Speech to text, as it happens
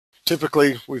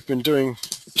Typically, we've been doing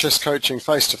chess coaching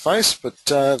face-to-face, but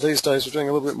these days we're doing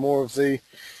a little bit more of the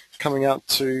coming out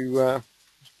to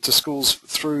schools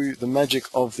through the magic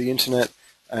of the internet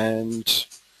and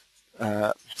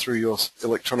through your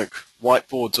electronic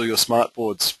whiteboards or your smart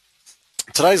boards.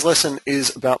 Today's lesson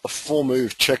is about the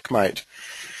 4-move checkmate.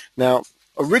 Now,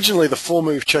 originally the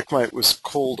 4-move checkmate was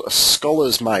called a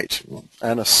scholar's mate,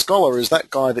 and a scholar is that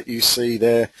guy that you see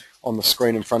there on the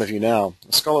screen in front of you now.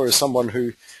 A scholar is someone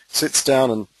who sits down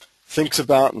and thinks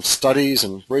about and studies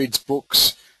and reads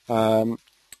books.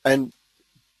 And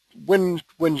when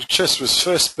chess was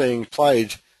first being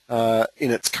played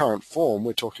in its current form,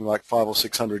 we're talking like 500 or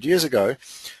 600 years ago,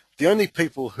 the only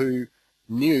people who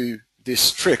knew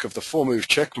this trick of the 4-move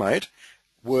checkmate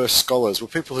were scholars, were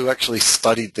people who actually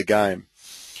studied the game.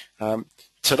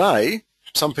 Today,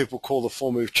 some people call the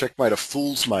 4-move checkmate a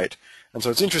fool's mate, and so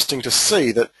it's interesting to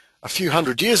see that a few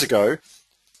hundred years ago,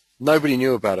 nobody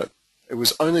knew about it. It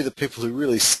was only the people who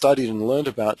really studied and learned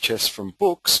about chess from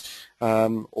books,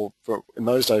 or in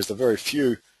those days, the very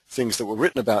few things that were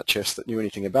written about chess that knew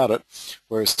anything about it.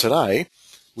 Whereas today,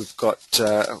 we've got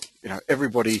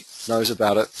everybody knows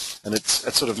about it, and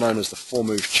it's sort of known as the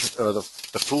 4-move,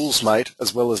 the fool's mate,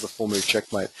 as well as the 4-move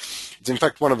checkmate. It's in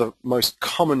fact one of the most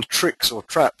common tricks or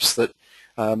traps that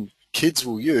kids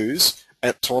will use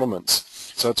at tournaments.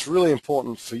 So it's really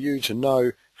important for you to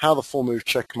know how the 4-move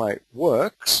checkmate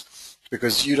works,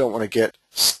 because you don't want to get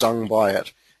stung by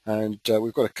it. And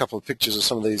we've got a couple of pictures of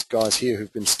some of these guys here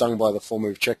who've been stung by the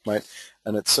 4-move checkmate,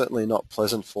 and it's certainly not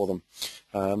pleasant for them.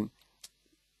 The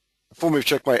 4-move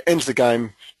checkmate ends the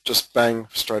game, just bang,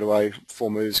 straight away, 4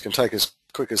 moves, can take as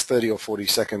quick as 30 or 40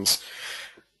 seconds.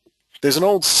 There's an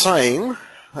old saying,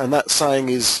 and that saying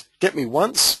is, get me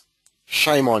once,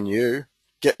 shame on you,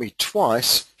 get me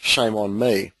twice, shame on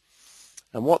me.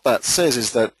 And what that says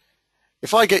is that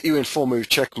if I get you in 4-move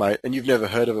checkmate and you've never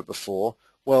heard of it before,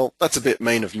 well, that's a bit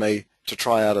mean of me to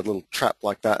try out a little trap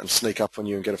like that and sneak up on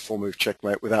you and get a 4-move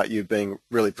checkmate without you being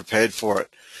really prepared for it.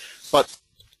 But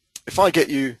if I get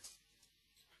you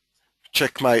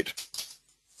checkmate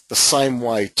the same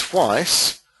way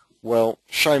twice, well,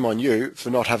 shame on you for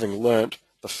not having learnt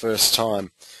the first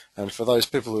time. And for those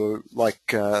people who like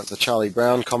the Charlie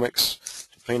Brown comics,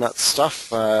 the Peanuts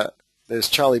stuff, there's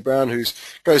Charlie Brown who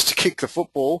goes to kick the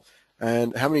football,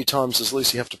 and how many times does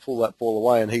Lucy have to pull that ball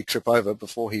away and he trip over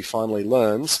before he finally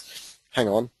learns, hang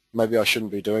on, maybe I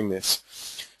shouldn't be doing this.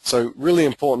 So really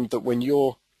important that when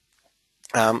you're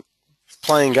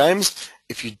playing games,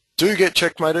 if you do get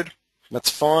checkmated, that's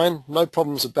fine, no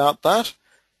problems about that,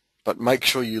 but make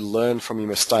sure you learn from your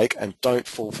mistake and don't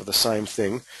fall for the same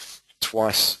thing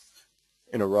twice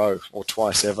in a row or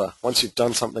twice ever. Once you've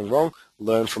done something wrong,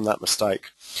 learn from that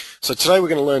mistake. So today we're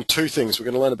going to learn two things. We're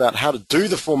going to learn about how to do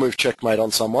the 4-move checkmate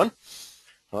on someone,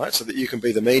 all right, so that you can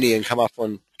be the meanie and come up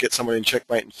and get someone in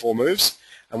checkmate in 4 moves.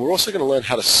 And we're also going to learn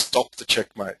how to stop the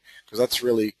checkmate, because that's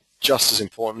really just as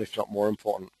important, if not more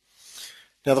important.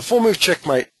 Now, the 4-move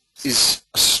checkmate is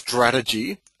a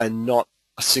strategy and not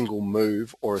a single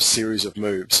move or a series of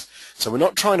moves. So we're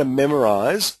not trying to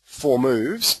memorize 4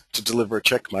 moves to deliver a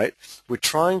checkmate. We're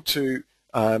trying to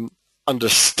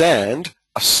understand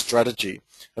a strategy.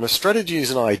 And a strategy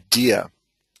is an idea.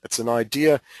 It's an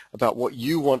idea about what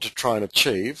you want to try and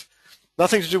achieve.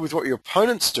 Nothing to do with what your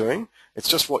opponent's doing. It's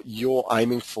just what you're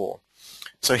aiming for.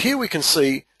 So here we can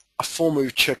see a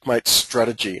 4-move checkmate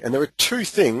strategy. And there are 2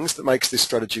 things that makes this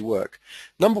strategy work.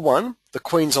 Number 1, the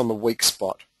queen's on the weak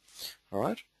spot. All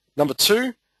right. Number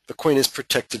 2, the queen is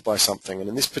protected by something. And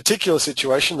in this particular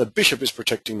situation, the bishop is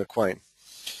protecting the queen.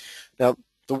 Now,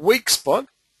 the weak spot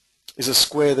is a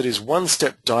square that is 1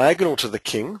 step diagonal to the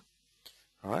king.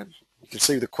 All right. You can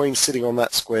see the queen sitting on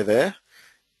that square there.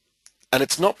 And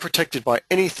it's not protected by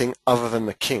anything other than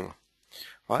the king.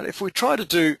 All right. If we try to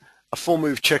do a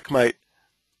 4-move checkmate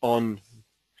on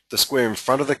the square in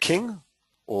front of the king,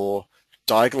 or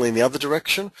diagonally in the other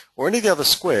direction, or any of the other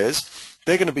squares,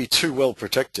 they're going to be too well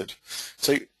protected.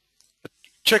 So a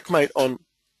checkmate on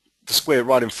the square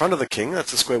right in front of the king,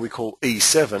 that's the square we call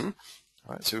E7.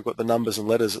 All right, so we've got the numbers and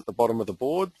letters at the bottom of the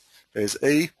board. There's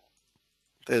E,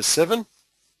 there's 7.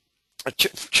 A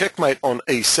checkmate on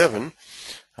E7,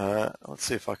 let's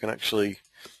see if I can actually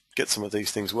get some of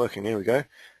these things working. Here we go.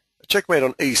 A checkmate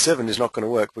on E7 is not going to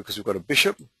work because we've got a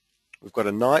bishop, we've got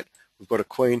a knight, we've got a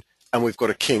queen, and we've got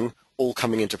a king all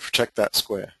coming in to protect that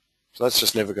square. So that's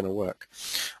just never going to work.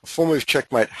 A 4-move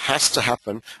checkmate has to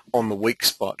happen on the weak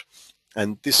spot.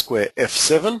 And this square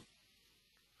F7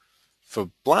 for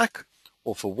black,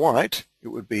 or for white, it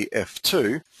would be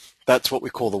F2. That's what we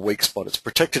call the weak spot. It's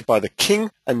protected by the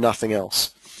king and nothing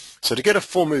else. So to get a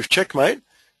 4-move checkmate,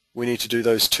 we need to do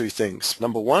those two things.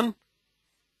 Number one,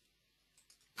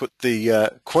 put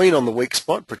the queen on the weak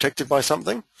spot, protected by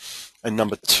something. And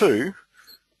number two,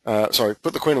 put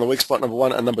the queen on the weak spot, number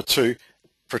one, and number two,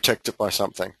 protect it by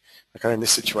something. Okay, in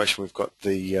this situation we've got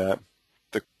the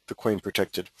queen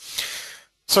protected.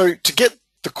 So to get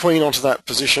the queen onto that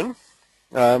position,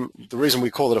 the reason we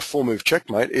call it a 4-move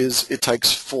checkmate is it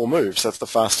takes 4 moves. That's the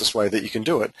fastest way that you can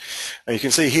do it. And you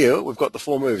can see here we've got the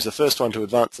 4 moves. The first one to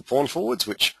advance the pawn forwards,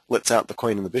 which lets out the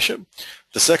queen and the bishop.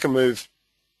 The second move,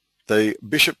 the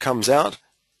bishop comes out.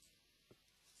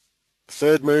 The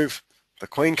third move, the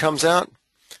queen comes out.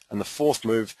 And the fourth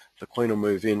move, the queen will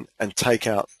move in and take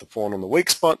out the pawn on the weak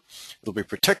spot. It'll be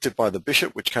protected by the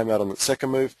bishop, which came out on the second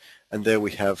move. And there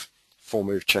we have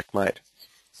 4-move checkmate.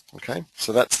 Okay,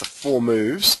 so that's the 4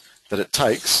 moves that it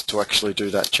takes to actually do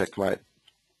that checkmate.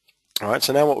 All right,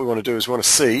 so now what we want to do is we want to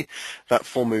see that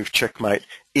 4-move checkmate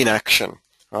in action.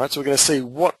 All right, so we're going to see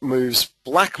what moves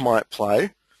black might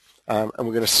play, and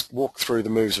we're going to walk through the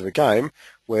moves of a game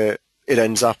where it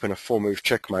ends up in a 4-move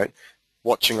checkmate,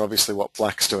 watching obviously what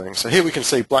black's doing. So here we can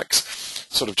see black's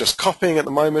sort of just copying at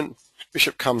the moment.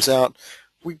 Bishop comes out.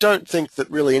 We don't think that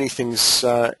really anything's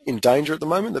in danger at the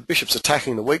moment. The bishop's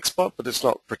attacking the weak spot, but it's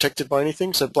not protected by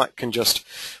anything, so black can just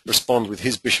respond with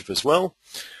his bishop as well.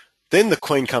 Then the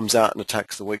queen comes out and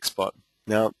attacks the weak spot.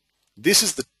 Now, this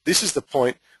is the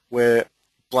point where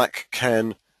black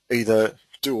can either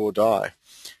do or die.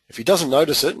 If he doesn't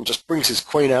notice it and just brings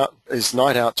his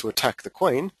knight out to attack the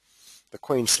queen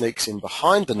sneaks in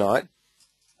behind the knight,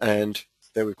 and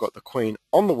there we've got the queen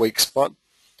on the weak spot,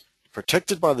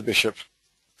 protected by the bishop,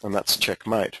 and that's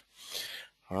checkmate.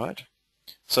 All right.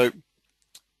 So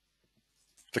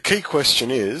the key question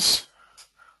is,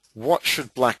 what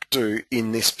should black do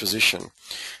in this position?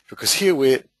 Because here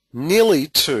we're nearly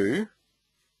to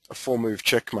a 4-move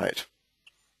checkmate.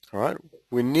 All right.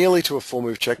 We're nearly to a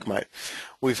 4-move checkmate.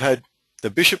 We've had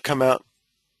the bishop come out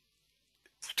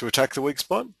to attack the weak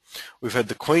spot. We've had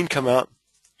the queen come out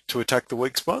to attack the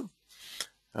weak spot.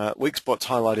 Weak spot's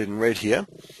highlighted in red here.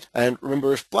 And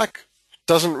remember, if black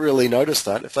doesn't really notice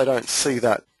that, if they don't see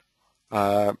that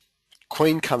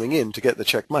queen coming in to get the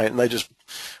checkmate and they just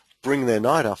bring their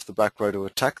knight off the back row to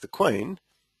attack the queen's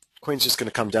just going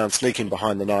to come down, sneak in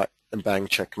behind the knight, and bang,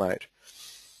 checkmate.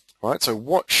 All right, so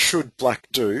what should black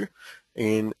do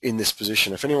in this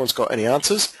position? If anyone's got any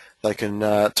answers, they can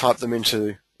type them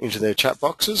into their chat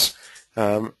boxes,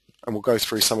 and we'll go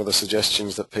through some of the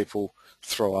suggestions that people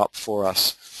throw up for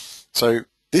us. So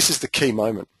this is the key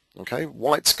moment. Okay,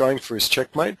 white's going for his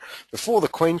checkmate. Before the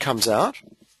queen comes out,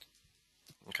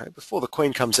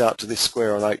 to this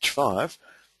square on h5,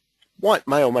 white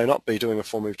may or may not be doing a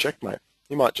 4-move checkmate.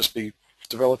 He might just be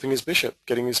developing his bishop,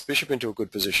 getting his bishop into a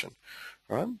good position,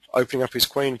 all right? Opening up his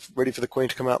queen, ready for the queen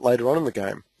to come out later on in the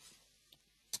game.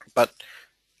 But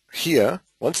here,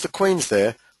 once the queen's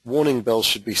there, warning bells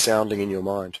should be sounding in your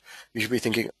mind. You should be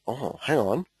thinking, oh, hang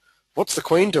on. What's the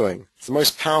queen doing? It's the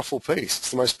most powerful piece.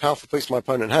 It's the most powerful piece my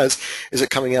opponent has. Is it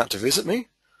coming out to visit me?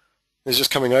 Is it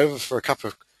just coming over for a cup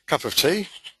of tea?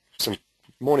 Some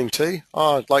morning tea?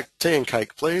 Oh, I'd like tea and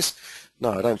cake, please.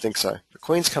 No, I don't think so. The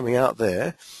queen's coming out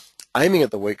there, aiming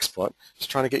at the weak spot,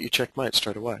 just trying to get you checkmate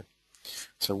straight away.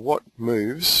 So what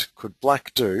moves could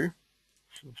black do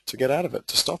to get out of it,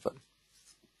 to stop it?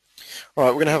 All right,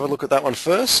 we're going to have a look at that one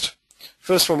first.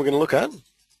 First one we're going to look at,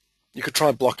 you could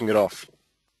try blocking it off.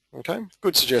 Okay,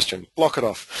 good suggestion. Block it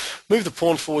off. Move the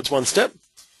pawn forwards 1 step,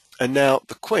 and now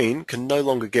the queen can no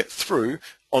longer get through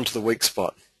onto the weak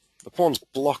spot. The pawn's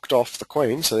blocked off the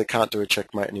queen, so they can't do a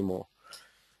checkmate anymore.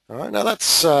 All right, now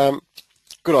that's a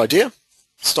good idea.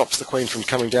 Stops the queen from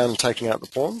coming down and taking out the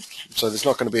pawn, so there's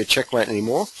not going to be a checkmate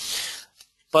anymore.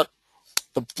 But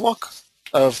the block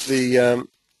of the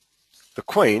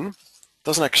queen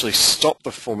doesn't actually stop the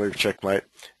 4-move checkmate.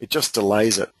 It just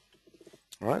delays it.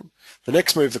 All right. The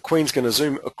next move, the queen's going to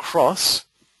zoom across,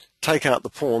 take out the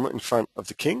pawn in front of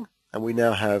the king, and we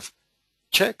now have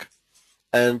check.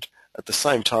 And at the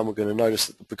same time, we're going to notice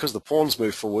that because the pawns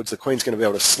move forwards, the queen's going to be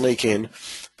able to sneak in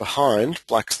behind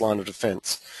black's line of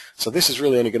defense. So this is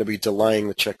really only going to be delaying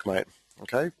the checkmate.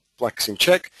 Okay, black's in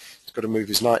check. He's got to move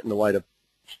his knight in the way to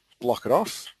block it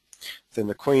off. Then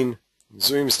the queen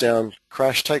zooms down,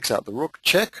 crash, takes out the rook,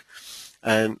 check.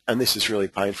 And this is really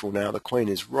painful now. The queen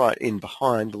is right in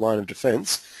behind the line of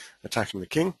defense, attacking the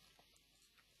king.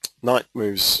 Knight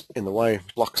moves in the way,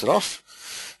 blocks it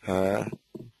off.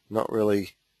 Not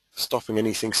really stopping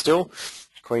anything still.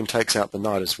 Queen takes out the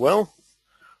knight as well.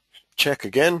 Check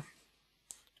again.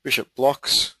 Bishop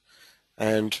blocks.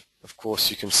 And, of course,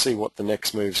 you can see what the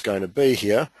next move's going to be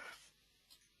here.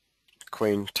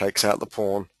 Queen takes out the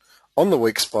pawn on the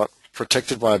weak spot,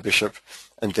 protected by a bishop,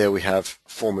 and there we have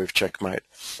 4-move checkmate.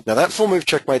 Now that 4-move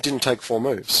checkmate didn't take 4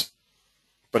 moves,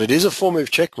 but it is a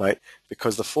 4-move checkmate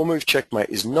because the 4-move checkmate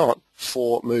is not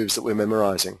 4 moves that we're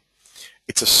memorizing.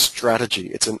 It's a strategy,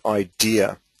 it's an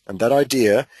idea, and that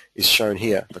idea is shown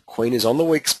here. The queen is on the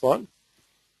weak spot,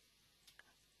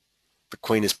 the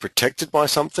queen is protected by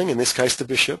something, in this case the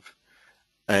bishop,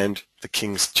 and the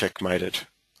king's checkmated.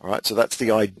 All right, so that's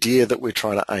the idea that we're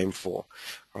trying to aim for.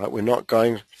 All right, we're not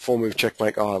going 4-move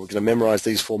checkmate, we're going to memorize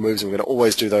these 4 moves and we're going to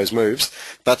always do those moves.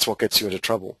 That's what gets you into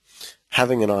trouble.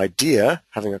 Having an idea,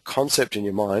 having a concept in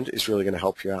your mind is really going to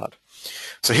help you out.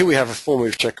 So here we have a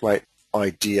 4-move checkmate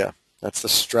idea. That's the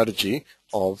strategy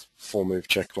of 4-move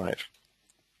checkmate.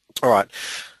 All right,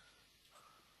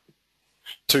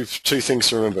 two things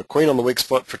to remember. Queen on the weak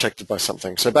spot, protected by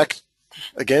something. So back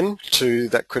again to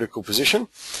that critical position.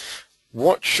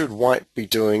 What should white be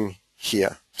doing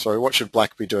here? Sorry, what should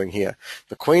black be doing here?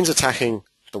 The queen's attacking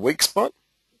the weak spot.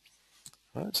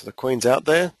 All right, so the queen's out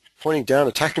there, pointing down,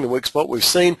 attacking the weak spot. We've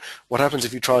seen what happens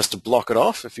if he tries to block it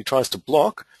off. If he tries to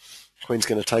block, the queen's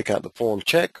going to take out the pawn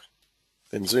check,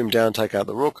 then zoom down, take out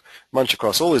the rook, munch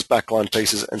across all his backline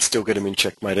pieces, and still get him in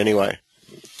checkmate anyway.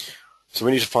 So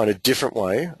we need to find a different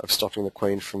way of stopping the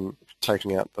queen from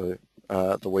taking out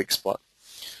the weak spot.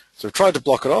 So we've tried to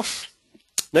block it off.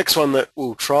 Next one that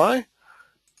we'll try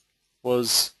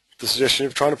was the suggestion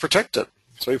of trying to protect it.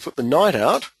 So we put the knight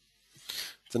out.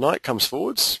 The knight comes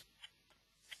forwards,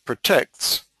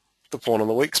 protects the pawn on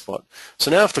the weak spot. So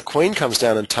now if the queen comes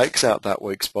down and takes out that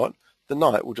weak spot, the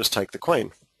knight will just take the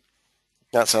queen.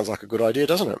 That sounds like a good idea,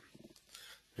 doesn't it?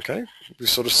 Okay, we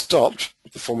sort of stopped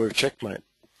the 4-move checkmate.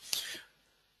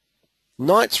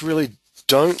 Knights really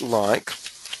don't like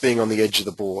being on the edge of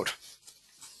the board.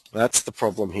 That's the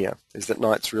problem here, is that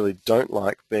knights really don't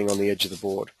like being on the edge of the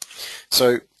board.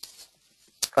 So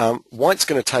white's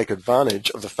going to take advantage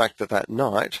of the fact that that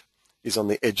knight is on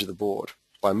the edge of the board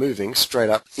by moving straight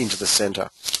up into the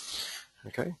center.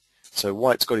 Okay, so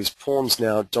white's got his pawns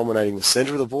now dominating the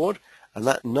center of the board, and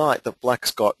that knight that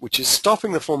black's got, which is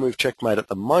stopping the 4-move checkmate at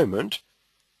the moment,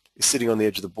 is sitting on the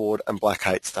edge of the board, and black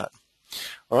hates that.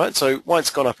 All right, so white's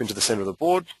gone up into the center of the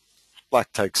board,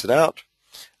 black takes it out,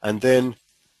 and then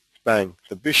bang,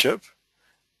 the bishop,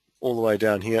 all the way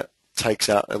down here, takes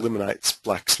out, eliminates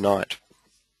black's knight.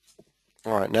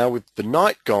 All right, now with the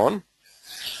knight gone,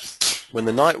 when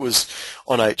the knight was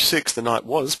on h6, the knight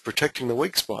was protecting the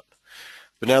weak spot.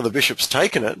 But now the bishop's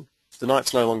taken it, the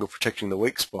knight's no longer protecting the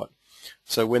weak spot.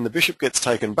 So when the bishop gets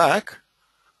taken back,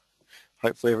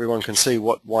 hopefully everyone can see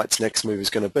what white's next move is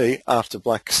going to be. After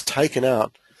black's taken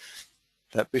out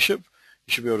that bishop,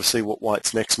 you should be able to see what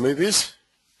white's next move is.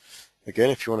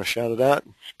 Again, if you want to shout it out,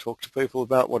 talk to people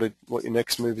about what your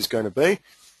next move is going to be.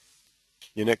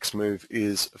 Your next move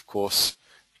is, of course,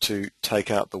 to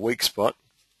take out the weak spot.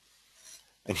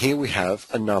 And here we have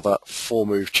another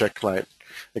 4-move checkmate.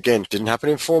 Again, didn't happen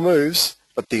in 4 moves,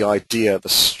 but the idea, the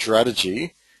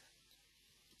strategy,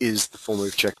 is the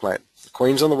 4-move checkmate. The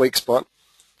queen's on the weak spot.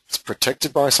 It's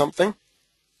protected by something.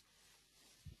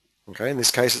 Okay, in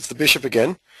this case, it's the bishop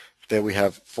again. There we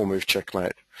have 4-move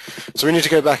checkmate. So we need to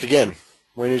go back again.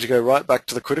 We need to go right back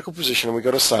to the critical position, and we've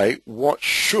got to say, what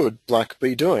should black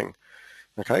be doing?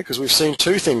 Okay, because we've seen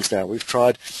 2 things now. We've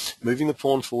tried moving the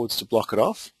pawn forwards to block it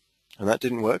off, and that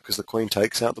didn't work because the queen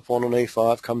takes out the pawn on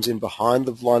e5, comes in behind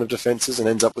the line of defenses and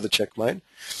ends up with a checkmate.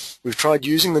 We've tried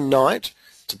using the knight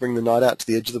to bring the knight out to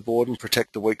the edge of the board and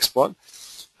protect the weak spot.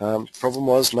 Problem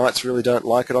was, knights really don't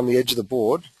like it on the edge of the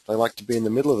board. They like to be in the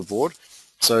middle of the board.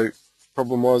 So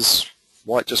problem was,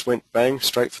 white just went bang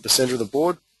straight for the center of the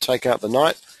board, take out the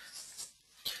knight.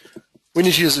 We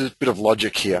need to use a bit of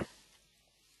logic here.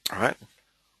 All right,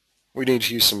 we need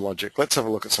to use some logic. Let's have a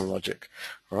look at some logic.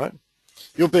 All right,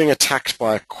 you're being attacked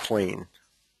by a queen,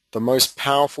 the most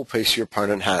powerful piece your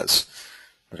opponent has.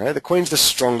 Okay, the queen's the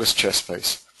strongest chess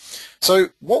piece. So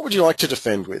what would you like to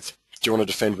defend with? Do you want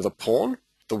to defend with a pawn,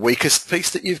 the weakest piece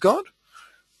that you've got?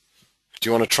 Do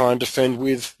you want to try and defend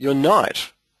with your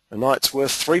knight? A knight's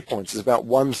worth 3 points. It's about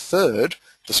 1/3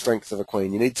 the strength of a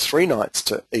queen. You need 3 knights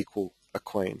to equal a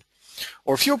queen.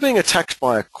 Or if you're being attacked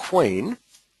by a queen,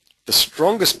 the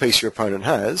strongest piece your opponent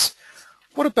has,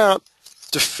 what about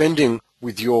defending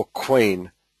with your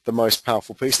queen, the most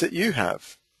powerful piece that you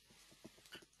have?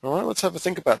 All right, let's have a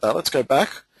think about that. Let's go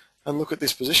back and look at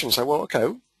this position and say, well,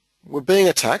 okay, we're being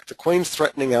attacked. The queen's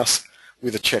threatening us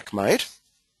with a checkmate.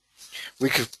 We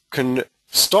can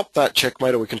stop that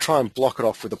checkmate, or we can try and block it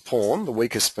off with a pawn, the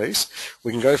weakest piece.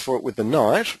 We can go for it with the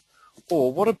knight.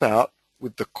 Or what about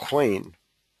with the queen?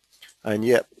 And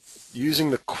yet,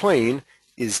 using the queen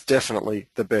is definitely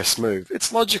the best move.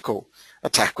 It's logical.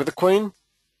 Attack with the queen,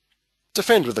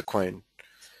 defend with the queen.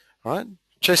 Right?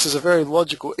 Chess is a very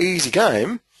logical, easy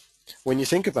game when you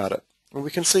think about it. And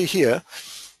we can see here,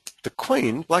 the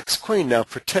queen, black's queen, now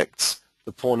protects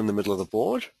the pawn in the middle of the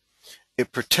board.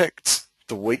 It protects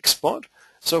the weak spot.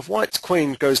 So if white's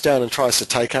queen goes down and tries to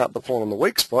take out the pawn on the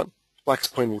weak spot, black's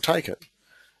queen will take it.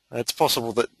 It's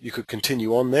possible that you could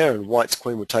continue on there and white's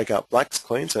queen would take out black's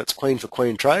queen, so it's queen for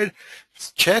queen trade.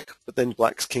 It's check, but then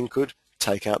black's king could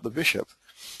take out the bishop.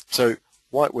 So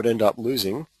white would end up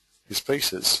losing his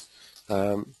pieces.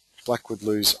 Black would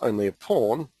lose only a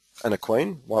pawn and a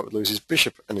queen. White would lose his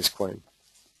bishop and his queen.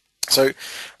 So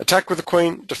attack with the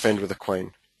queen, defend with the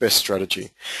queen. Best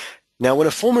strategy. Now when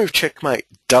a four-move checkmate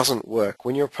doesn't work,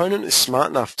 when your opponent is smart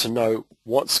enough to know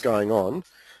what's going on,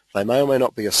 they may or may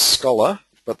not be a scholar,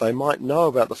 but they might know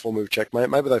about the four-move checkmate.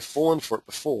 Maybe they've fallen for it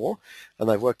before and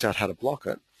they've worked out how to block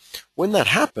it. When that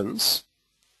happens,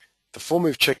 the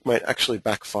four-move checkmate actually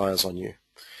backfires on you,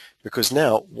 because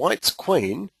now white's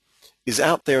queen is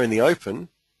out there in the open,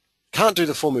 can't do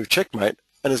the four-move checkmate,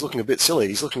 and is looking a bit silly.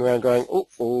 He's looking around going,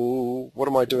 oh, what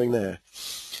am I doing there?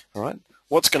 All right.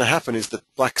 What's going to happen is that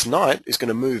black's knight is going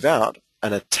to move out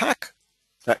and attack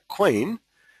that queen,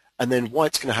 and then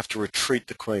white's going to have to retreat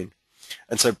the queen.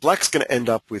 And so black's going to end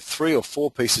up with 3 or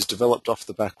 4 pieces developed off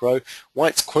the back row.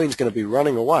 White's queen's going to be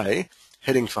running away,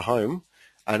 heading for home,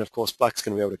 and of course black's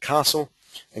going to be able to castle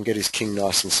and get his king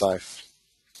nice and safe.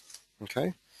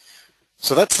 Okay,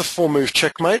 so that's the four-move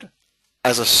checkmate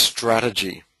as a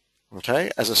strategy.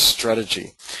 Okay, as a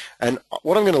strategy. And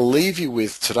what I'm going to leave you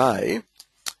with today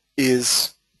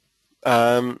is,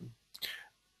 all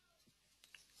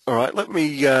right, let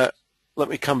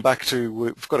me come back to,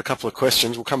 we've got a couple of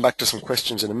questions. We'll come back to some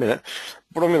questions in a minute.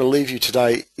 What I'm going to leave you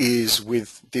today is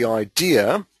with the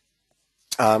idea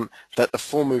that the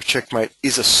four-move checkmate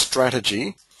is a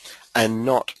strategy and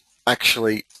not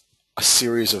actually a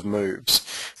series of moves,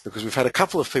 because we've had a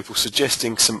couple of people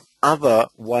suggesting some other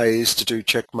ways to do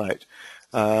checkmate.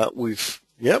 We've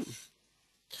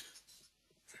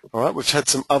had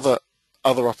some other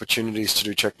opportunities to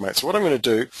do checkmate. So what I'm going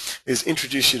to do is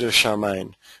introduce you to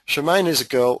Charmaine. Charmaine is a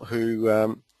girl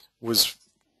who was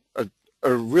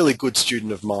a really good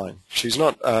student of mine. She's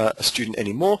not a student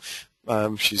anymore.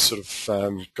 She's sort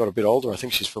of got a bit older. I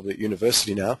think she's probably at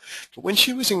university now. But when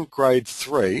she was in grade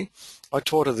 3, I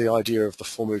taught her the idea of the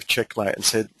four-move checkmate and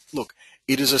said, look,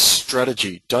 it is a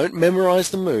strategy. Don't memorize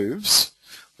the moves.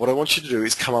 What I want you to do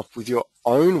is come up with your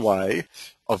own way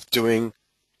of doing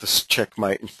this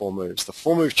checkmate in 4 moves. The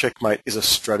four-move checkmate is a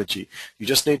strategy. You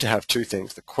just need to have 2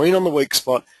 things. The queen on the weak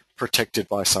spot protected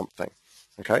by something.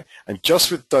 Okay? And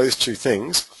just with those 2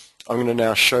 things, I'm going to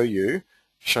now show you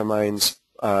Charmaine's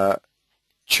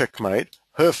checkmate,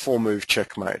 her four-move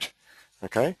checkmate.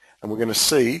 Okay? And we're going to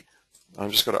see,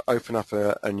 I've just got to open up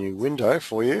a new window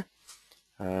for you.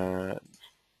 We're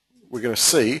going to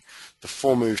see the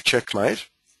four-move checkmate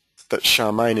that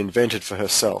Charmaine invented for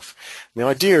herself. And the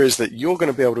idea is that you're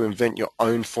going to be able to invent your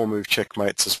own four-move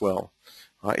checkmates as well.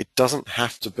 Right? It doesn't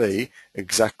have to be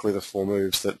exactly the 4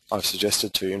 moves that I've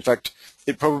suggested to you. In fact,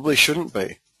 it probably shouldn't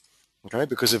be. Okay?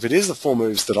 Because if it is the 4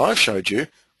 moves that I've showed you,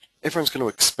 everyone's going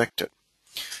to expect it.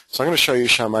 So I'm going to show you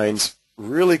Charmaine's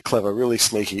really clever, really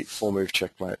sneaky four-move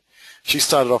checkmate. She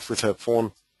started off with her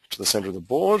pawn to the center of the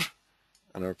board,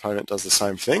 and her opponent does the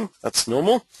same thing. That's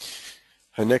normal.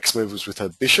 Her next move was with her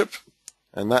bishop,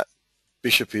 and that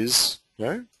bishop is,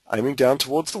 aiming down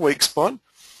towards the weak spot,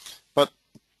 but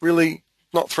really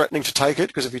not threatening to take it,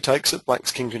 because if he takes it,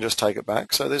 black's king can just take it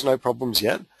back, so there's no problems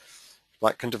yet.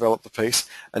 Black can develop the piece.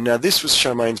 And now this was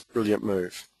Charmaine's brilliant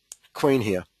move. Queen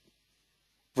here.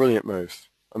 Brilliant move.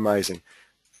 Amazing.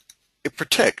 It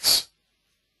protects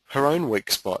her own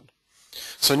weak spot.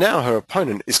 So now her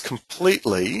opponent is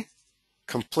completely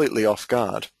off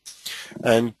guard.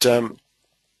 And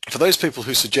for those people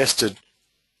who suggested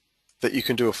that you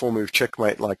can do a four-move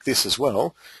checkmate like this as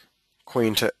well,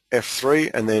 queen to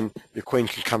f3, and then your queen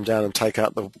can come down and take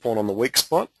out the pawn on the weak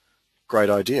spot, great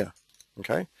idea.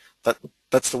 Okay,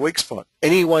 that's the weak spot.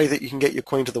 Any way that you can get your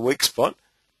queen to the weak spot,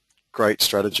 great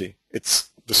strategy. It's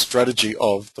the strategy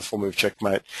of the four-move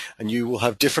checkmate, and you will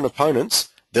have different opponents.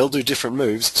 They'll do different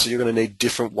moves, so you're going to need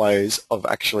different ways of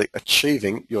actually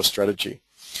achieving your strategy.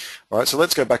 All right, so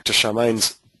let's go back to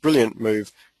Charmaine's brilliant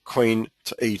move, queen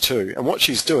to e2. And what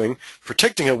she's doing,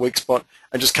 protecting her weak spot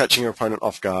and just catching her opponent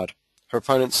off guard. Her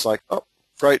opponent's like, oh,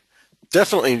 great.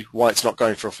 Definitely white's not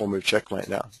going for a four-move checkmate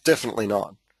now. Definitely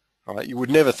not. All right, you would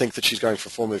never think that she's going for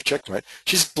a four-move checkmate.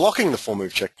 She's blocking the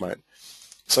four-move checkmate.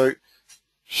 So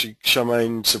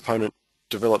Charmaine's opponent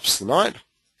develops the knight,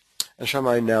 and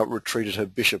Charmaine now retreated her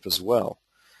bishop as well.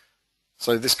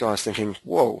 So this guy's thinking,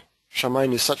 whoa,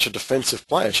 Charmaine is such a defensive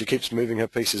player. She keeps moving her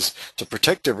pieces to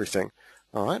protect everything.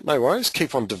 All right, no worries.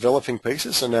 Keep on developing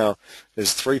pieces. So now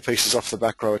there's 3 pieces off the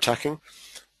back row attacking,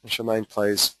 and Charmaine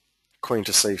plays queen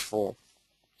to c4.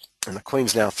 And the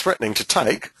queen's now threatening to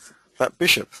take that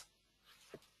bishop.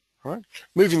 All right,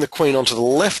 moving the queen onto the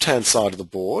left-hand side of the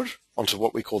board, onto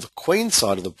what we call the queen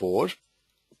side of the board,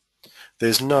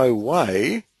 there's no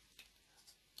way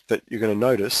that you're going to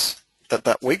notice that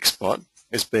that weak spot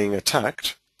is being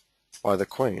attacked by the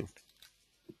queen.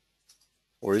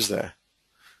 Or is there?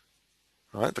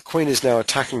 All right, the queen is now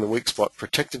attacking the weak spot,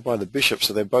 protected by the bishop,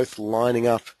 so they're both lining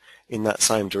up in that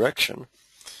same direction.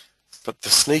 But the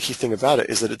sneaky thing about it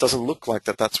is that it doesn't look like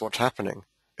that's what's happening.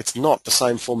 It's not the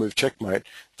same 4-move checkmate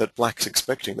that Black's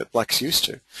expecting, that Black's used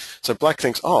to. So Black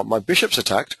thinks, oh, my bishop's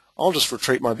attacked, I'll just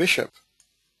retreat my bishop.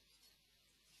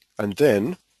 And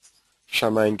then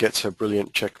Charmaine gets her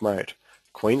brilliant checkmate.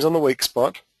 Queen's on the weak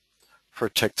spot,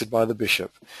 protected by the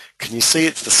bishop. Can you see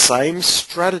it's the same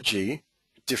strategy,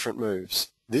 different moves?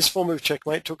 This 4-move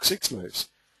checkmate took 6 moves.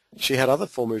 She had other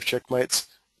 4-move checkmates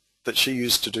that she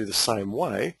used to do the same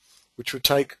way, which would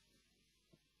take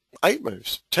 8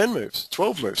 moves, 10 moves,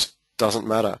 12 moves. Doesn't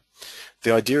matter.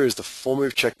 The idea is the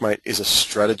 4-move checkmate is a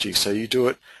strategy, so you do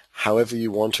it however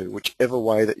you want to, whichever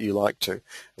way that you like to.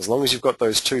 As long as you've got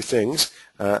those 2 things,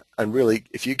 and really,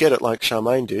 if you get it like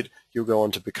Charmaine did, you'll go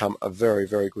on to become a very,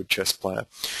 very good chess player.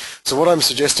 So what I'm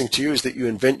suggesting to you is that you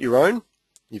invent your own.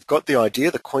 You've got the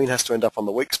idea, the queen has to end up on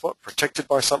the weak spot, protected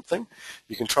by something.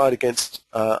 You can try it against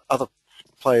other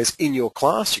players in your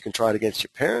class. You can try it against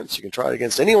your parents. You can try it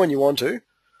against anyone you want to.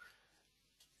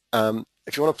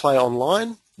 If you want to play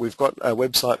online, we've got our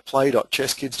website,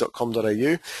 play.chesskids.com.au.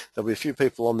 There'll be a few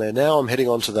people on there now. I'm heading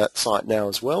onto that site now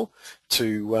as well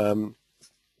to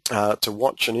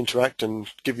watch and interact and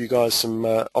give you guys some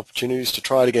opportunities to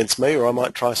try it against me, or I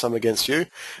might try some against you,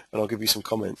 and I'll give you some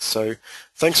comments. So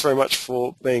thanks very much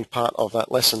for being part of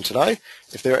that lesson today.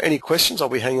 If there are any questions, I'll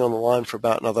be hanging on the line for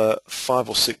about another 5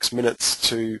 or 6 minutes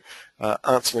to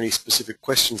answer any specific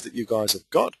questions that you guys have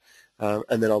got.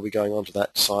 And then I'll be going onto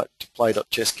that site, to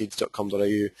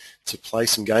play.chesskids.com.au, to play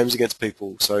some games against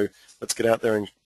people. So let's get out there and